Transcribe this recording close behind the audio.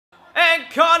And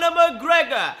Conor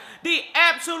McGregor, the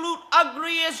absolute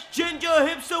ugliest ginger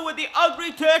hipster with the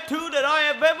ugly tattoo that I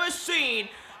have ever seen,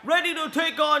 ready to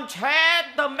take on Chad,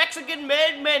 the Mexican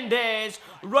man Mendes,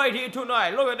 right here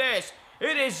tonight. Look at this.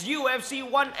 It is UFC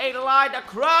 1A Live. The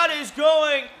crowd is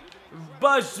going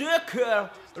berserker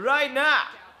right now.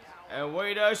 And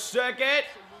wait a second.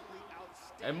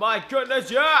 And my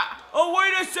goodness, yeah. Oh,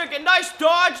 wait a second. Nice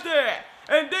dodge there.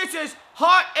 And this is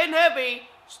hot and heavy.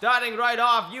 Starting right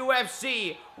off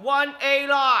UFC 1A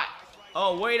Live.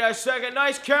 Oh, wait a second.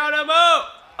 Nice counter move.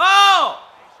 Oh,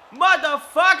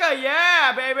 motherfucker.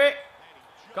 Yeah, baby.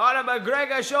 Conor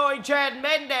McGregor showing Chad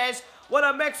Mendes what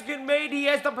a Mexican made he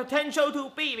has the potential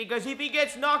to be. Because if he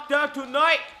gets knocked out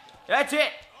tonight, that's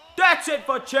it. That's it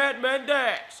for Chad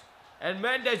Mendes. And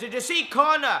Mendes, did you see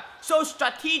Conor so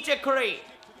strategically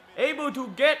able to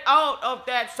get out of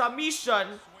that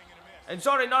submission? And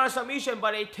sorry, not a submission,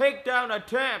 but a takedown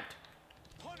attempt.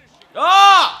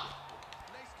 Oh!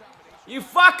 You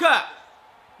fucker!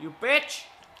 You bitch!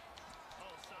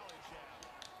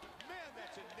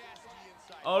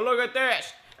 Oh, look at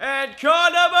this. And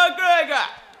Conor McGregor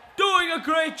doing a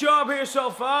great job here so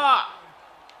far.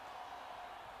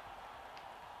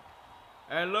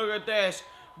 And look at this.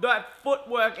 That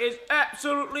footwork is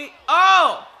absolutely...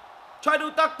 Oh! Try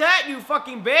to duck that, you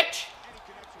fucking bitch.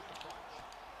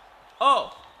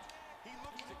 Oh.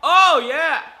 Oh,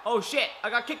 yeah. Oh, shit. I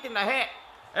got kicked in the head.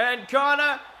 And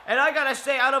Conor, and I gotta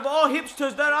say, out of all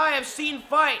hipsters that I have seen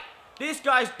fight, this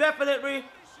guy's definitely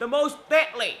the most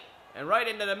deadly. And right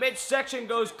into the midsection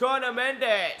goes Conor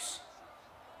Mendes.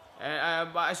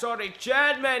 And, sorry,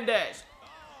 Chad Mendes.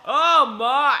 Oh,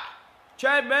 my.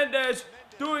 Chad Mendes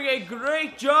doing a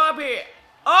great job here.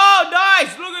 Oh,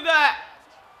 nice. Look at that.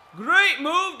 Great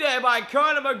move there by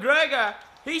Conor McGregor.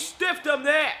 He stiffed him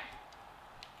there.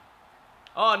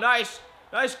 Oh, nice.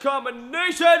 Nice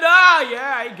combination. Ah,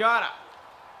 yeah, he got him.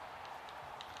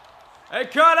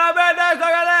 And Conor Mendes, look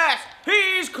at this.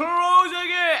 He's closing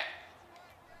it.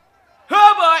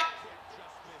 Oh, boy.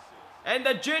 And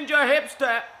the ginger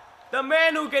hipster, the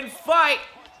man who can fight.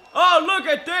 Oh, look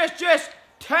at this. Just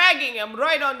tagging him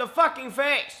right on the fucking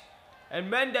face. And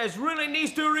Mendes really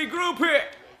needs to regroup here.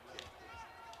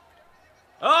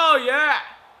 Oh, yeah.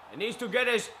 He needs to get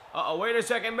his... Uh-oh, wait a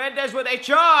second. Mendes with a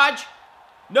charge.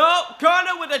 No,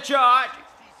 Conor with a charge.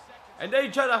 And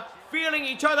they feeling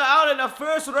each other out in the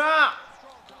first round.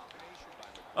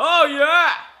 Oh,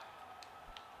 yeah.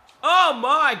 Oh,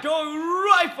 my. Going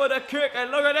right for the kick.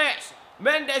 And look at this.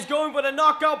 Mendes going for the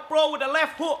knockout blow with the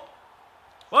left hook.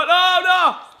 But,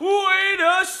 oh, no. Wait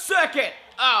a second.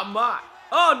 Oh, my.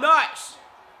 Oh, nice.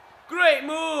 Great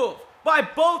move by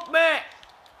both men.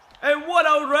 And what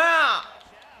a round.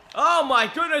 Oh my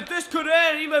goodness, this could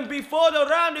end even before the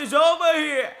round is over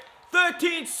here.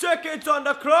 13 seconds on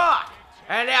the clock.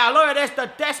 And now look at this,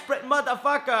 the desperate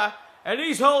motherfucker. And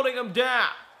he's holding him down.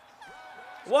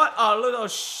 What a little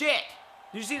shit.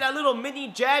 You see that little mini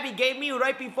jab he gave me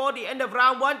right before the end of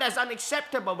round 1? That's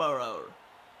unacceptable, bro.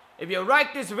 If you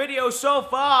like this video so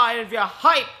far, and if you're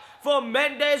hyped for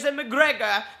Mendes and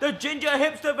McGregor, the ginger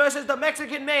hipster versus the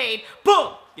Mexican maid,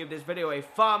 boom! Give this video a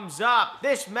thumbs up.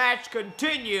 This match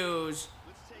continues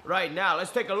right now.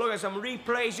 Let's take a look at some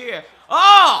replays here.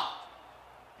 Oh!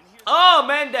 Oh,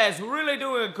 Mendes really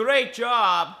doing a great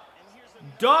job.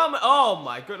 Oh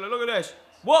my goodness, look at this.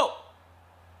 Whoa!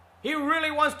 He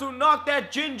really wants to knock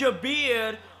that ginger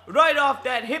beard right off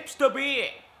that hipster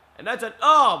being. And that's an...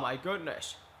 Oh my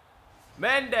goodness.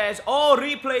 Mendes, all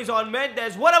replays on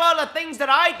Mendes. What about the things that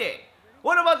I did?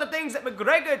 What about the things that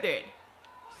McGregor did?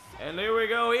 And here we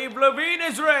go. Eve Levine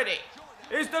is ready.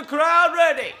 Is the crowd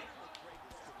ready?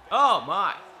 Oh,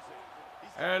 my.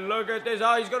 And look at this.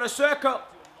 Oh, he's going to circle.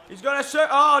 He's going to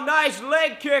circle. Oh, nice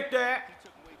leg kick there.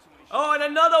 Oh, and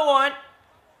another one.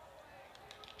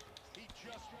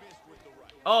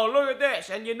 Oh, look at this.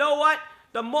 And you know what?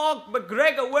 The more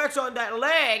McGregor works on that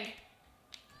leg.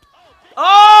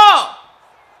 Oh!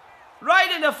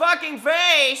 Right in the fucking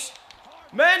face.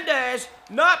 Mendes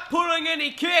not pulling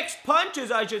any kicks,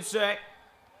 punches I should say.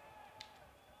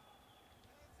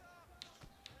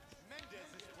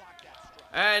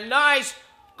 And nice,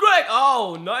 great,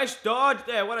 oh, nice dodge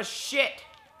there, what a shit.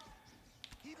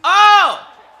 Oh,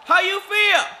 how you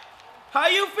feel? How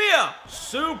you feel?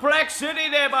 Suplex City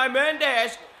there by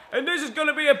Mendes. And this is going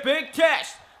to be a big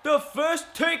test. The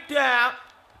first takedown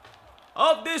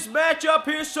of this matchup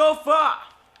here so far.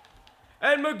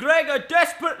 And McGregor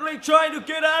desperately trying to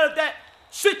get out of that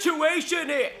situation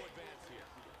here.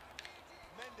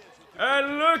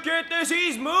 And look at this.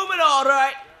 He's moving all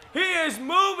right. He is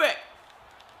moving.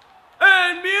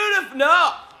 And beautiful.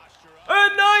 No. A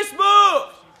nice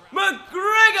move.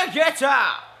 and gets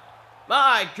out.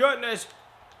 My goodness.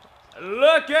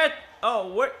 Look at,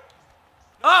 oh, wait.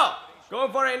 Oh,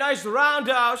 going for a nice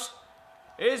roundhouse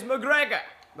is McGregor.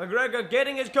 McGregor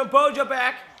getting his composure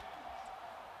back.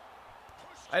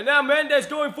 And now Mendes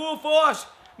going full force.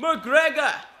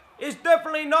 McGregor is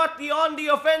definitely not on the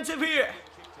offensive here.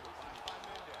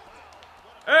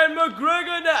 And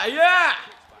McGregor now, yeah.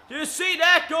 You see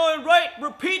that going right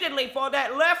repeatedly for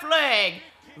that left leg.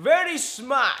 Very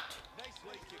smart.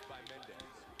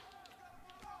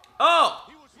 Oh,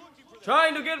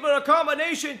 trying to get for a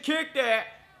combination kick there.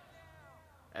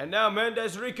 And now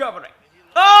Mendes recovering.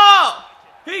 Oh,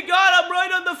 he got him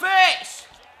right on the face.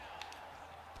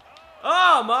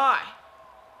 Oh my.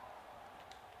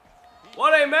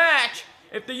 What a match.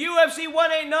 If the UFC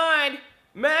 189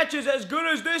 match is as good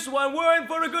as this one, we're in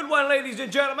for a good one, ladies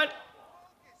and gentlemen.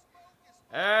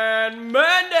 And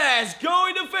Mendes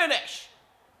going to finish.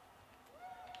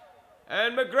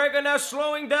 And McGregor now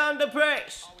slowing down the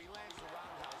pace.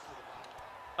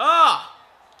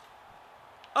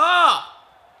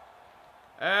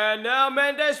 And now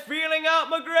Mendes feeling out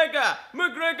McGregor.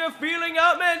 McGregor feeling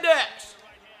out Mendes.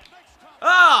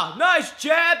 Nice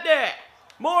jab there.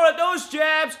 More of those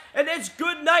jabs, and it's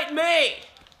good night made.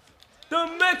 The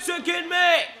Mexican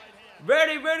made.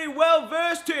 Very, very well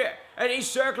versed here. And he's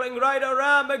circling right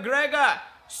around McGregor.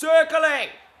 Circling.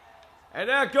 And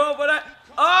now go for that.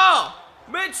 Oh,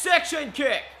 midsection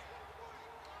kick.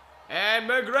 And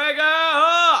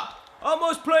McGregor,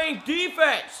 almost playing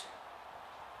defense.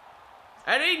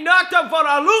 And he knocked him for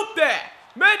a loop there.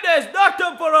 Mendes knocked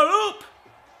him for a loop.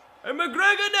 And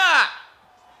McGregor now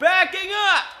backing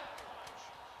up.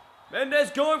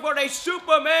 Mendes going for a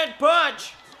Superman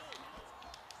punch.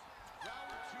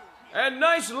 And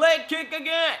nice leg kick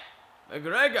again.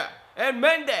 McGregor and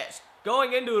Mendes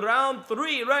going into round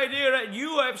 3 right here at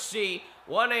UFC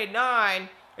 189.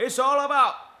 It's all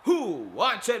about who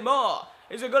wants it more.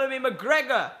 Is it going to be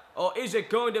McGregor or is it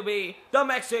going to be the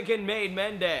Mexican-made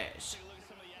Mendes?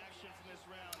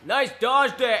 Nice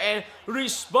dodge there and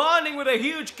responding with a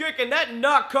huge kick, and that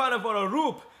knocked Conor for a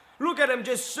loop. Look at him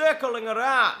just circling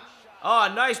around.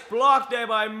 Oh, nice block there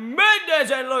by Mendes,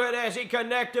 and look at this. He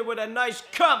connected with a nice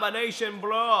combination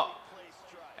blow.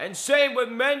 And same with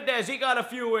Mendes, he got a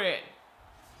few in.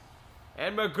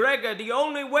 And McGregor, the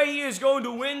only way he is going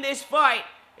to win this fight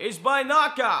is by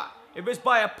knockout. If it's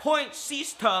by a point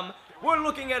system, we're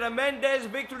looking at a Mendes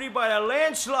victory by a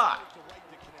landslide.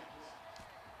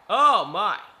 Oh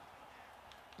my.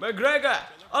 McGregor,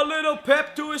 a little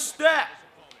pep to his step.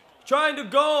 Trying to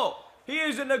go. He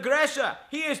is an aggressor.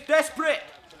 He is desperate.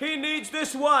 He needs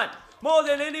this one more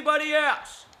than anybody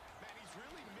else.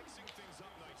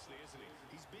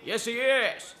 Yes, he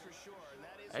is.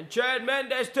 And Chad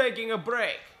Mendes taking a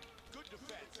break.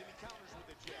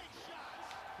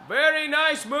 Very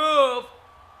nice move.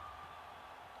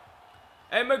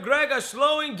 And McGregor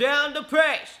slowing down the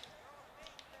pace.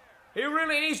 He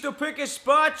really needs to pick his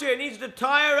spots here. He needs to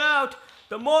tire out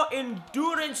the more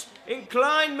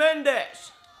endurance-inclined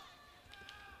Mendes.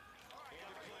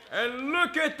 And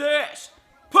look at this.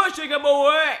 Pushing him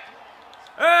away.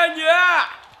 And yeah,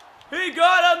 he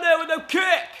got him there with a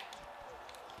kick.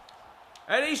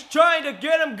 And he's trying to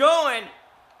get him going.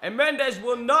 And Mendes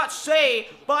will not say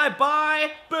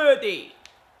bye-bye, birdie.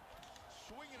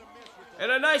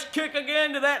 And a nice kick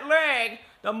again to that leg.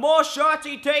 The more shots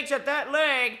he takes at that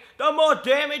leg, the more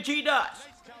damage he does.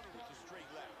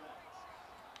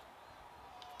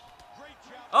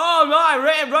 Oh my,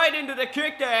 ran right into the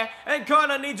kick there, and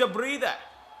Conor needs a breather.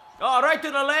 Oh, right to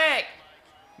the leg.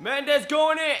 Mendes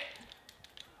going in.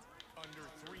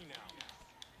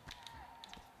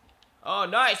 Oh,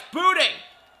 nice booting.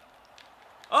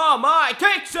 Oh my,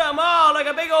 takes him all like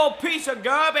a big old piece of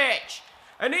garbage.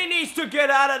 And he needs to get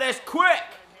out of this quick.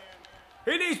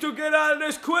 He needs to get out of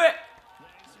this quick.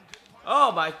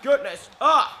 Oh my goodness.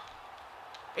 Oh,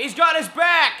 he's got his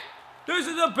back. This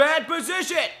is a bad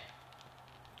position.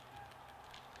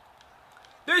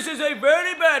 This is a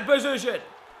very bad position.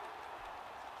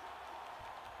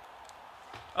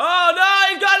 Oh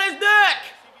no, he's got his neck.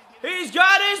 He's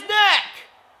got his neck.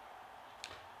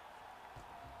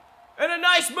 And a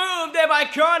nice move there by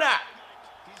Conor.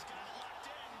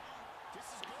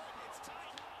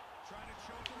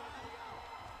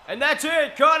 And that's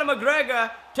it. Conor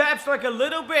McGregor taps like a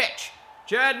little bitch.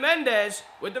 Chad Mendes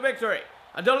with the victory.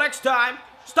 Until next time,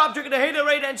 stop drinking the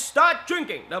haterade and start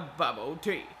drinking the bubble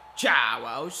tea. Ciao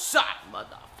outside,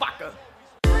 motherfucker.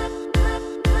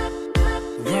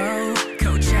 Whoa,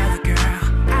 Coachella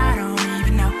girl, I don't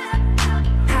even know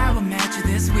how I met you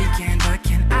this weekend, but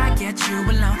can I get you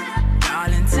alone?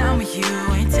 Darling, tell me you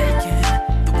ain't taking